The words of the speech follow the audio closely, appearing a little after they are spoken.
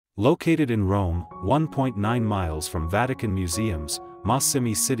Located in Rome, 1.9 miles from Vatican Museums,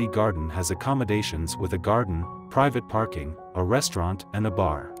 Massimi City Garden has accommodations with a garden, private parking, a restaurant and a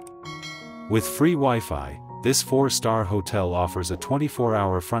bar. With free Wi-Fi, this 4-star hotel offers a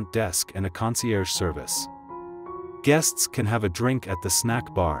 24-hour front desk and a concierge service. Guests can have a drink at the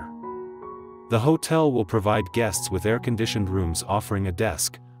snack bar. The hotel will provide guests with air-conditioned rooms offering a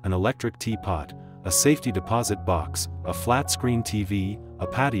desk, an electric teapot, a safety deposit box, a flat-screen TV, a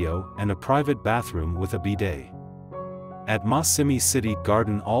patio, and a private bathroom with a bidet. At Massimi City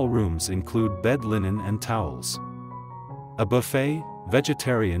Garden, all rooms include bed linen and towels. A buffet,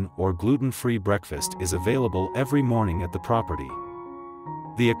 vegetarian or gluten-free breakfast is available every morning at the property.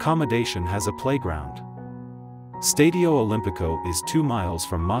 The accommodation has a playground. Stadio Olimpico is 2 miles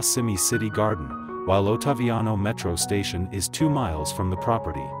from Massimi City Garden, while Ottaviano Metro Station is 2 miles from the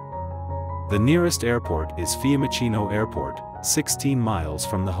property. The nearest airport is Fiumicino Airport, 16 miles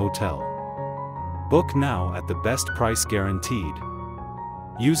from the hotel. Book now at the best price guaranteed.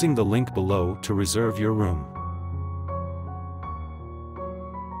 Using the link below to reserve your room.